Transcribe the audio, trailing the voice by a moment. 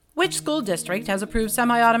Which school district has approved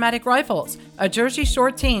semi-automatic rifles? A Jersey Shore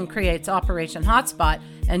teen creates Operation Hotspot,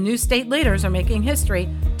 and new state leaders are making history.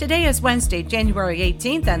 Today is Wednesday, January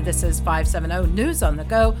 18th, and this is 570 News on the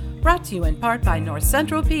Go, brought to you in part by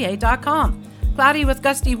NorthCentralPA.com. Cloudy with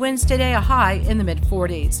gusty winds today, a high in the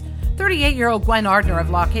mid-40s. 38-year-old Gwen Ardner of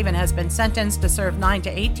Lock Haven has been sentenced to serve 9 to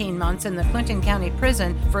 18 months in the Clinton County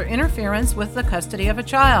Prison for interference with the custody of a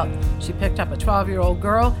child. She picked up a 12-year-old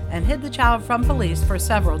girl and hid the child from police for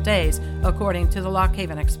several days, according to the Lock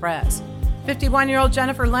Haven Express. 51-year-old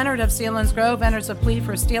Jennifer Leonard of Selinsgrove enters a plea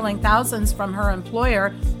for stealing thousands from her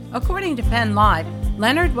employer. According to Penn Live,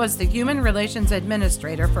 Leonard was the Human Relations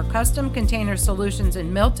Administrator for Custom Container Solutions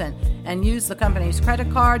in Milton and used the company's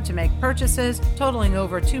credit card to make purchases totaling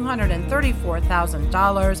over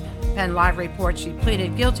 $234,000. Penn Live reports she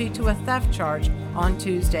pleaded guilty to a theft charge on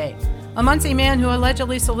Tuesday. A Muncie man who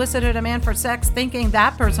allegedly solicited a man for sex thinking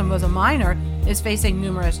that person was a minor is facing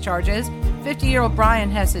numerous charges. 50-year-old Brian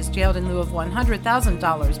Hess is jailed in lieu of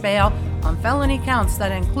 $100,000 bail on felony counts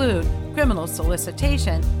that include criminal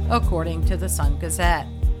solicitation, according to the Sun-Gazette.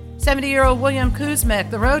 70-year-old William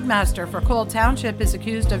Kuzmick, the roadmaster for Cole Township, is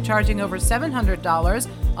accused of charging over $700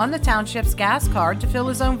 on the township's gas card to fill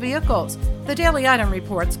his own vehicles. The Daily Item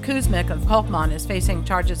reports Kuzmick of Kolkmon is facing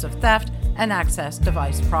charges of theft and access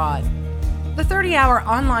device fraud. The 30-hour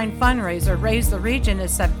online fundraiser Raise the Region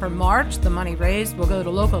is set for March. The money raised will go to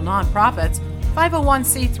local nonprofits.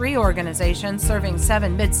 501c3 organizations serving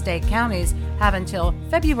 7 mid-state counties have until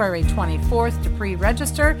February 24th to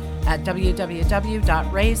pre-register at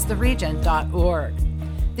www.raisetheregion.org.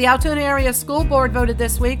 The Altoona Area School Board voted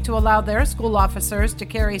this week to allow their school officers to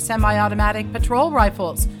carry semi-automatic patrol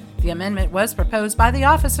rifles. The amendment was proposed by the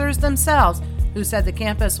officers themselves, who said the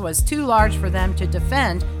campus was too large for them to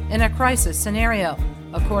defend in a crisis scenario.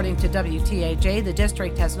 According to WTAJ, the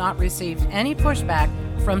district has not received any pushback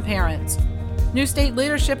from parents. New state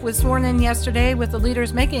leadership was sworn in yesterday, with the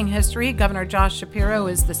leaders making history. Governor Josh Shapiro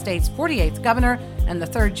is the state's 48th governor and the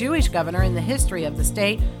third Jewish governor in the history of the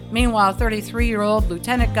state. Meanwhile, 33-year-old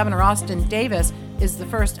Lieutenant Governor Austin Davis is the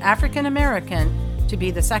first African American to be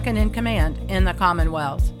the second in command in the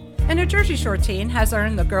Commonwealth. A New Jersey Shore teen has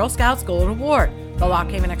earned the Girl Scouts Gold Award. The Lock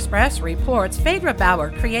Haven Express reports Phaedra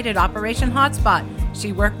Bauer created Operation Hotspot.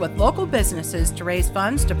 She worked with local businesses to raise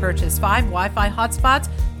funds to purchase 5 Wi-Fi hotspots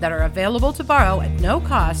that are available to borrow at no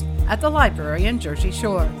cost at the library in Jersey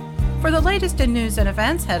Shore. For the latest in news and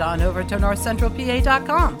events, head on over to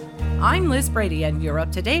NorthCentralPA.com. I'm Liz Brady, and you're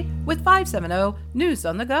up to date with 570 News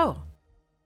on the Go.